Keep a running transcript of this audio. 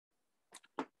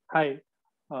Hi.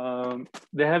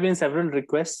 There have been several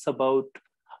requests about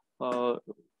uh,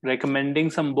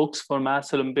 recommending some books for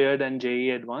Maths Olympiad and JEE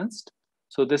Advanced.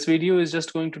 So this video is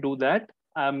just going to do that.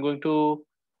 I'm going to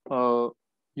uh,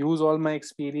 use all my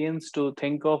experience to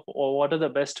think of what are the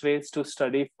best ways to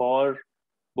study for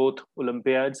both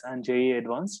Olympiads and JEE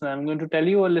Advanced. And I'm going to tell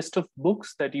you a list of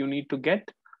books that you need to get,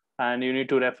 and you need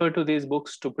to refer to these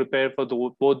books to prepare for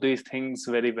both these things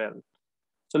very well.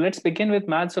 So let's begin with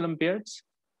Maths Olympiads.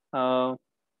 So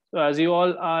as you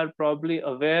all are probably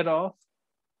aware of,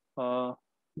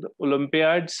 the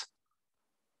Olympiads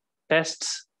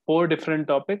tests 4 different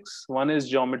topics. One is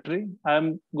geometry.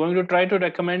 I'm going to try to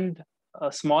recommend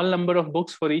a small number of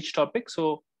books for each topic.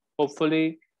 So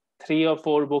hopefully 3 or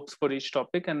 4 books for each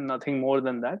topic and nothing more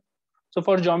than that. So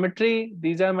for geometry,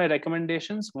 these are my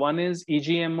recommendations. One is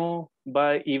EGMO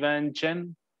by Ivan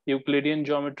Chen, Euclidean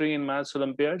Geometry in Maths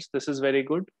Olympiads. This is very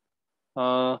good.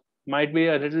 Might be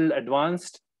a little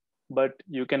advanced, but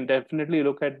you can definitely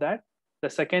look at that. The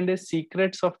second is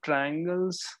Secrets of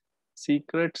Triangles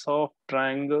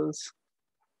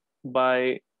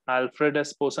by Alfred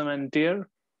Esposamentier.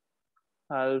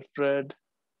 Alfred,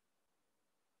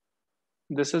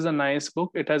 this is a nice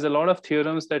book. It has a lot of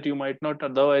theorems that you might not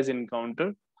otherwise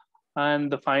encounter.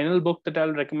 And the final book that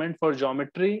I'll recommend for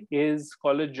geometry is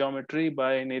College Geometry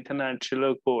by Nathan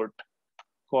Altschuler Court.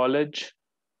 College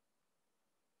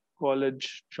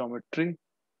Geometry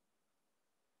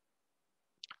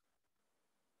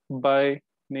by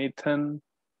Nathan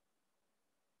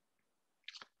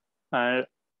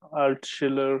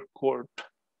Altschuler Court.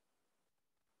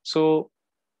 So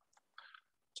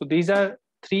these are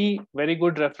 3 very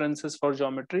good references for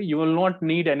geometry. You will not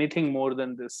need anything more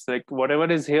than this. Like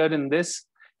whatever is here in this,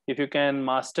 if you can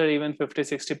master even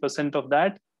 50-60% of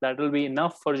that, that will be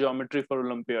enough for geometry for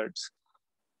Olympiads.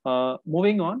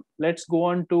 Moving on, let's go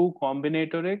on to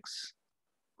Combinatorics.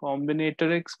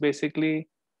 Combinatorics, basically,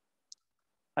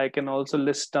 I can also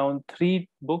list down 3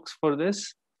 books for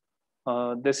this.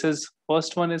 This is,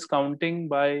 first one is Counting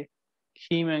by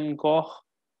Himenkoch.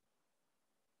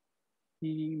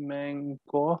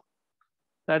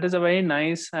 That is a very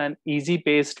nice and easy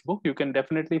paced book. You can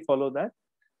definitely follow that.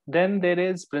 Then there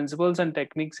is Principles and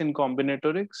Techniques in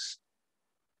Combinatorics.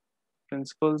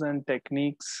 Principles and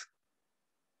Techniques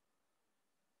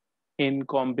in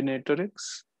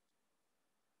Combinatorics.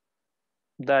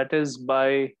 That is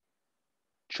by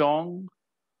Chong.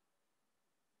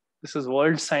 This is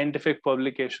World Scientific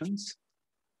Publications.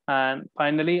 And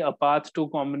finally, A Path to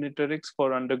Combinatorics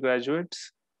for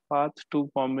Undergraduates. Path to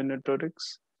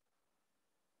Combinatorics.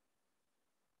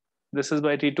 This is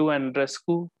by Titu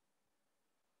Andrescu.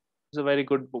 It's a very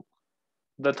good book.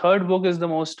 The third book is the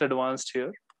most advanced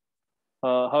here.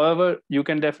 However, you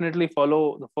can definitely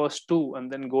follow the first 2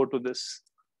 and then go to this.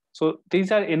 So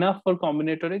these are enough for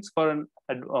combinatorics for an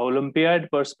Olympiad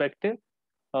perspective.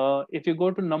 If you go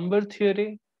to number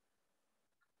theory,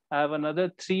 I have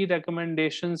another 3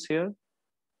 recommendations here.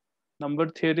 Number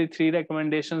theory, 3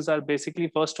 recommendations are basically,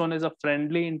 first one is A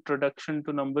Friendly Introduction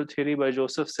to Number Theory by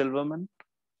Joseph Silverman.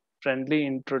 Friendly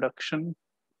Introduction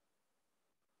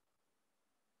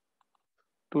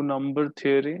to Number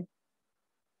Theory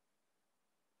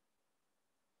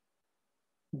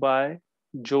by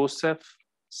Joseph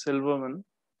Silverman.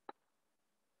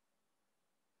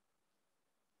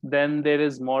 Then there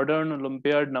is Modern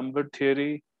Olympiad Number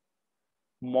Theory,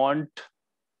 Mont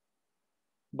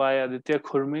by Aditya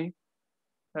Khurmi.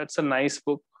 That's a nice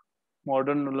book.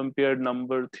 Modern Olympiad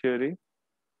Number Theory.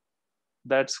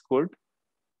 That's good.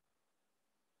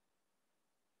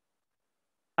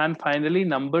 And finally,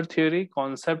 Number Theory,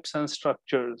 Concepts and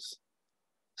Structures.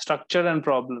 Structure and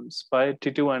Problems by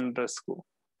Titu Andrescu.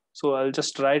 So I'll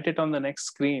just write it on the next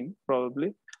screen,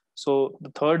 probably. So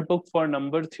the third book for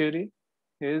number theory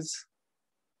is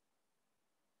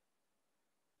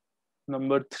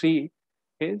number 3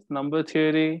 is Number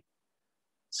Theory,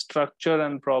 Structure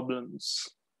and Problems.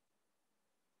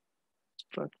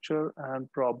 Structure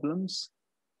and Problems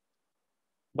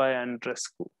by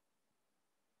Andrescu.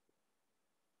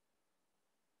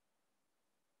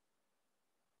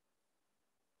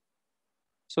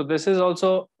 So this is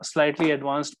also a slightly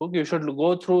advanced book. You should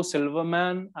go through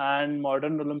Silverman and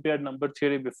Modern Olympiad Number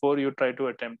Theory before you try to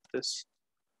attempt this.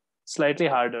 Slightly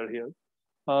harder here.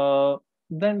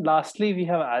 Then lastly, we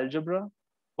have Algebra.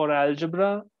 For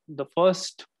Algebra, the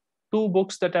first 2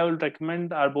 books that I will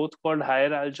recommend are both called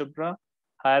Higher Algebra.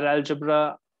 Higher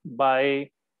Algebra by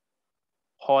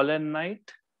Hall and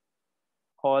Knight,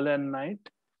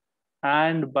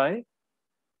 and by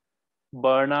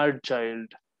Bernard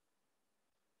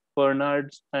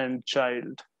and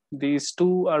Child. These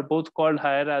two are both called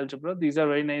Higher Algebra. These are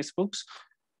very nice books.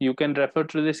 You can refer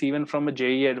to this even from a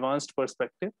JEE advanced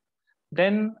perspective.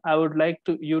 Then I would like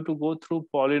you to go through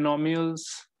Polynomials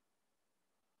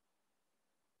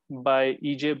by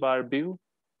Ej Barbie.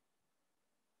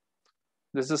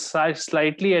 This is a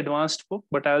slightly advanced book,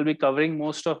 but I will be covering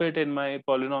most of it in my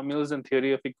Polynomials and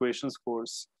Theory of Equations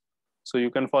course. So you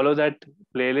can follow that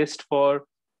playlist for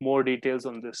more details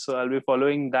on this. So I'll be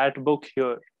following that book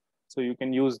here. So you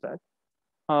can use that.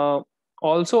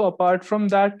 Also, apart from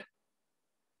that,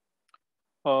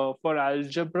 for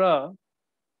algebra,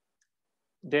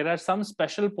 there are some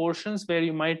special portions where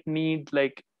you might need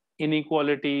like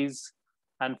inequalities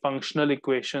and functional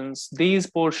equations. These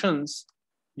portions,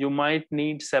 you might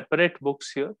need separate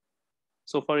books here.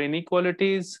 So for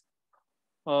inequalities,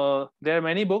 there are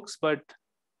many books, but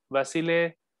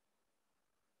Vasile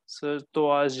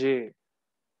Sertoage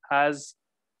has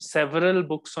several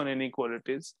books on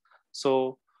inequalities.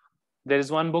 So there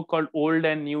is one book called Old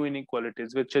and New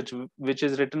Inequalities, which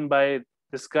is written by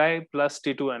this guy plus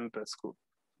Tito Andrescu.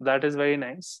 That is very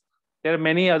nice. There are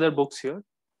many other books here.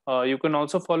 You can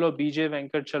also follow BJ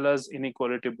Venkatachala's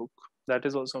inequality book. That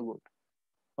is also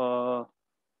good.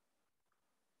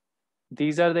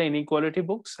 These are the inequality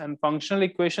books, and functional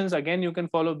equations. Again, you can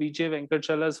follow BJ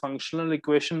Venkatachala's functional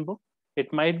equation book.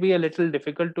 It might be a little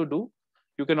difficult to do.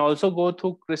 You can also go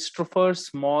through Christopher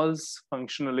Small's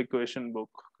functional equation book.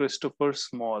 Christopher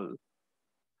Small.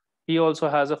 He also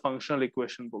has a functional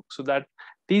equation book. So that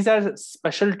these are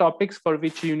special topics for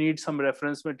which you need some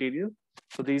reference material.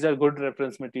 So these are good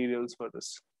reference materials for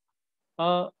this.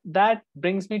 That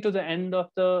brings me to the end of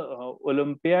the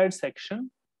Olympiad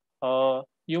section.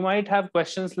 You might have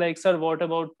questions like, sir, what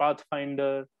about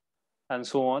Pathfinder and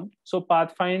so on. So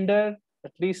Pathfinder,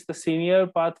 at least the senior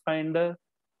Pathfinder,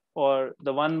 or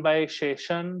the one by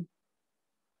Sheshan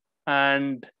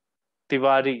and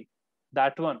Tiwari,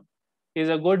 that one is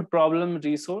a good problem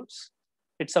resource.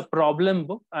 It's a problem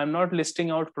book. I'm not listing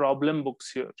out problem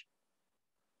books here.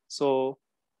 So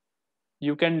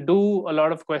you can do a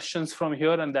lot of questions from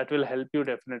here and that will help you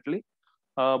definitely.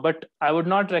 But I would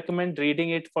not recommend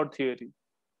reading it for theory.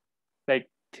 Like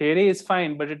theory is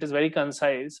fine, but it is very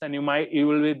concise and you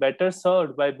will be better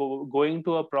served by going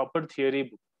to a proper theory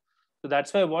book. So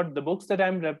that's why what the books that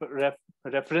I'm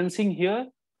referencing here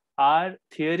are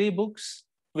theory books,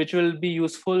 which will be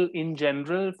useful in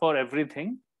general for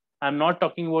everything. I'm not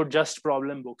talking about just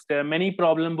problem books. There are many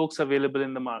problem books available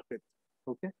in the market.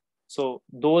 Okay. So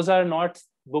those are not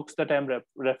books that I'm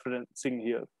referencing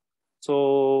here.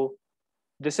 So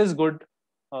this is good.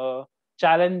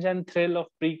 Challenge and Thrill of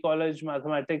Pre-College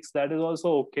Mathematics, that is also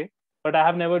okay, but I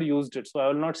have never used it. So I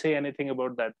will not say anything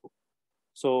about that book.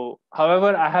 So,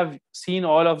 however, I have seen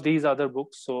all of these other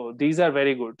books. So these are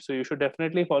very good. So you should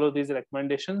definitely follow these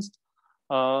recommendations.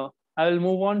 I will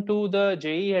move on to the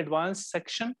JEE Advanced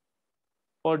section.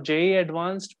 For JEE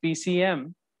Advanced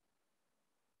PCM,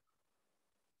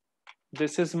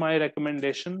 this is my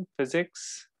recommendation: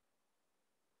 physics,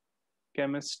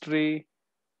 chemistry,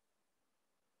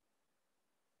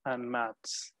 and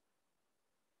maths.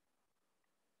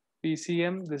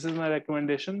 PCM, this is my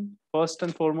recommendation. First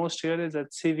and foremost here is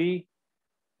HCV,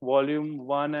 volume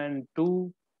 1 and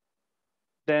 2.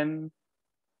 Then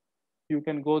you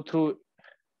can go through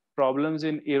problems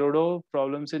in Irodo,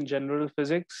 problems in general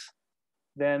physics.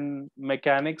 Then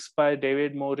mechanics by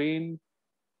David Maureen,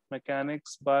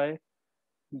 mechanics by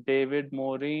David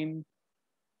Maureen.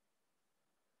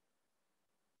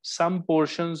 Some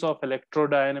portions of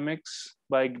electrodynamics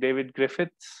by David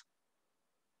Griffiths.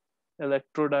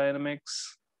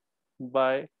 Electrodynamics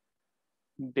by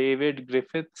David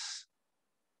Griffiths.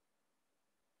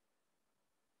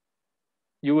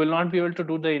 You will not be able to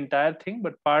do the entire thing,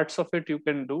 but parts of it you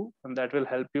can do, and that will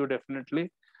help you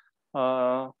definitely.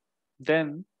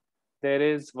 Then there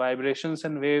is Vibrations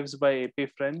and Waves by AP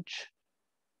French.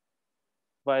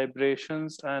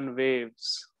 Vibrations and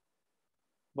Waves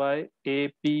by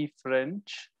AP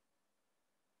French.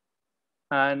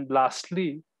 And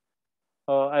lastly,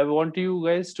 I want you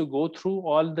guys to go through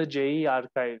all the JEE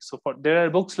archives. So there are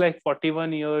books like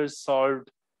 41 years solved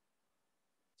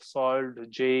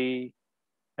JEE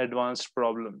advanced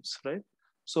problems, right?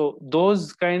 So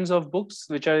those kinds of books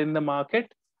which are in the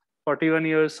market, 41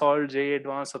 years solved JEE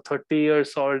advanced or 30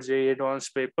 years solved JEE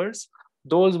advanced papers,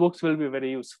 those books will be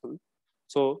very useful.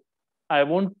 So I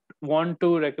won't want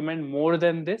to recommend more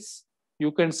than this.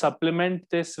 You can supplement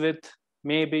this with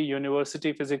maybe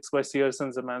University Physics by Sears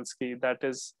and Zemansky. That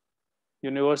is,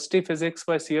 University Physics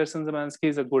by Sears and Zemansky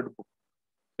is a good book.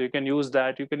 So you can use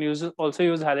that. You can also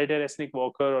use Halliday, Resnick,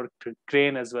 Walker, or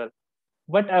Crane as well.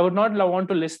 But I would not want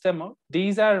to list them out.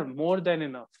 These are more than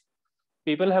enough.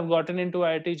 People have gotten into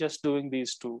IIT just doing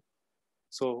these two.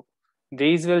 So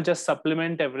these will just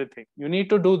supplement everything. You need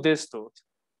to do this though.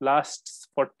 Last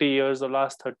 40 years or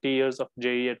last 30 years of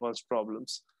JEE advanced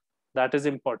problems. That is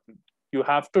important. You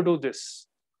have to do this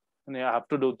and you have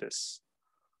to do this.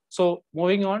 So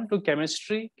moving on to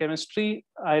chemistry. Chemistry,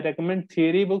 I recommend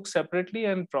theory books separately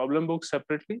and problem books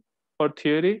separately. For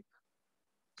theory,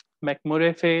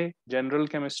 McMurray General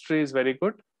Chemistry is very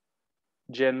good.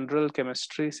 General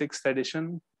Chemistry, 6th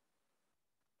edition.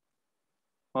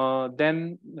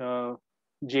 Then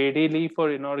J.D. Lee for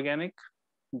inorganic.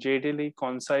 J.D. Lee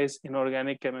Concise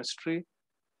Inorganic Chemistry.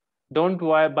 Don't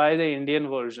buy the Indian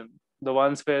version, the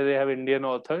ones where they have Indian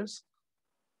authors.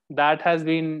 That has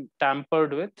been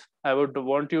tampered with. I would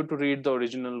want you to read the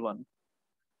original one.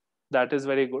 That is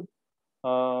very good.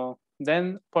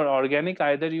 Then for organic,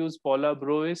 either use Paula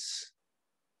Brois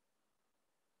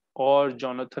or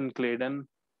Jonathan Clayton.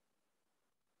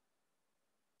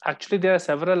 Actually, there are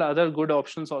several other good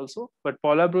options also, but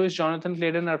Paula Brois, Jonathan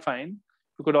Clayton are fine.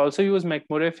 You could also use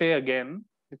McMurray again,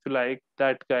 if you like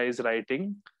that guy's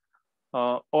writing,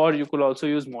 or you could also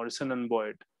use Morrison and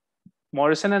Boyd.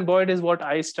 Morrison and Boyd is what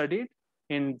I studied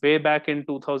in way back in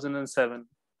 2007,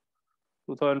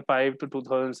 2005 to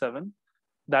 2007.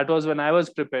 That was when I was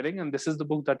preparing, and this is the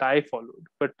book that I followed.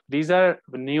 But these are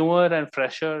newer and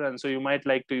fresher, and so you might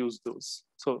like to use those.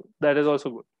 So that is also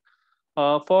good.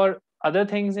 For other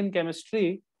things in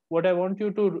chemistry, what I want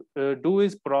you to do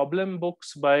is problem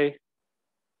books.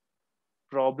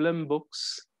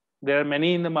 There are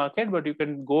many in the market, but you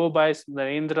can go by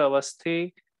Narendra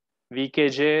Avasthi,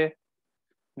 VKJ,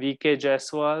 VK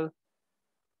Jaiswal,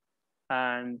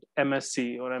 and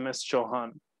MSc or MS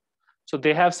Chauhan. So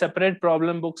they have separate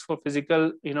problem books for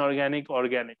physical, inorganic,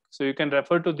 organic. So you can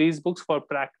refer to these books for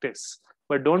practice,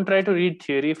 but don't try to read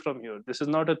theory from here. This is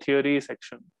not a theory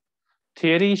section.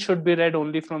 Theory should be read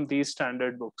only from these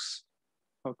standard books.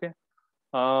 Okay.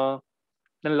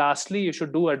 Then lastly, you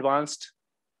should do advanced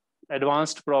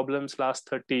problems last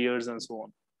 30 years and so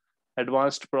on.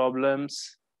 Advanced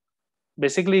problems,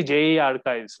 basically JEE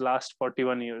archives, last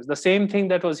 41 years. The same thing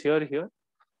that was here,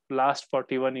 last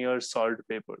 41 years solved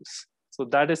papers. So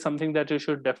that is something that you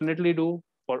should definitely do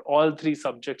for all three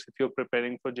subjects if you're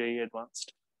preparing for JEE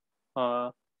Advanced.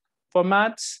 For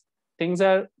maths, things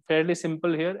are fairly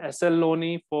simple here. SL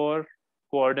Loney for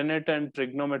coordinate and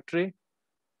trigonometry,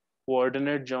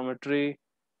 coordinate geometry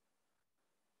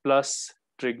plus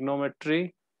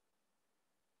trigonometry.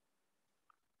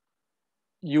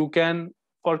 You can,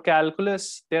 for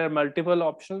calculus, there are multiple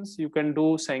options. You can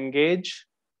do Cengage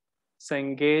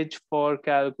for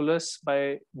calculus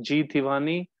by G.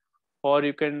 Thivani, or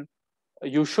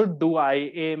you should do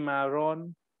IA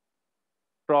Maron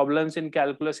problems in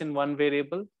calculus in one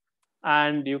variable.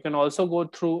 And you can also go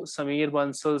through Samir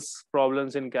Bansal's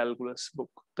problems in calculus book.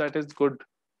 That is good.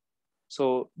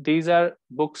 So these are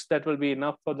books that will be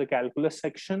enough for the calculus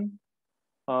section.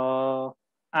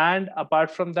 And apart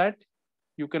from that,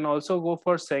 you can also go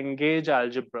for Cengage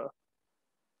Algebra.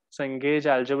 Cengage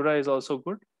Algebra is also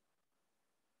good.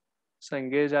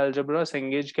 Cengage Algebra,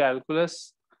 Cengage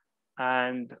Calculus.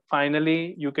 And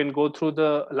finally, you can go through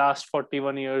the last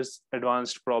 41 years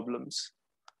advanced problems.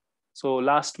 So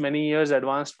last many years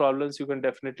advanced problems you can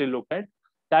definitely look at.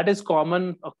 That is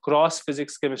common across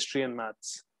physics, chemistry, and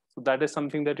maths. So that is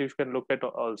something that you can look at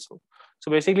also. So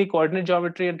basically coordinate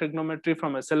geometry and trigonometry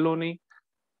from SL Loney,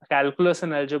 calculus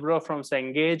and algebra from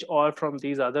Cengage or from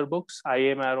these other books,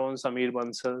 IA Maron, Samir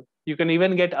Bansal. You can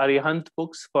even get Arihant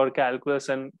books for calculus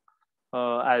and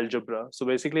algebra. So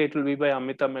basically it will be by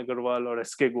Amitabh Agarwal or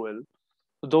SK Goel.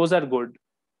 So those are good.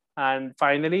 And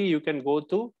finally, you can go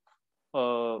to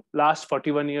last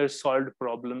 41 years solved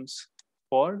problems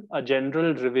for a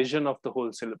general revision of the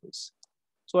whole syllabus.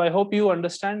 So I hope you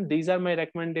understand. These are my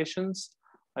recommendations.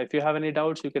 If you have any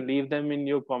doubts, you can leave them in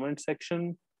your comment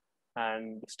section,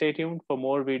 and stay tuned for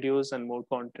more videos and more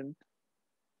content.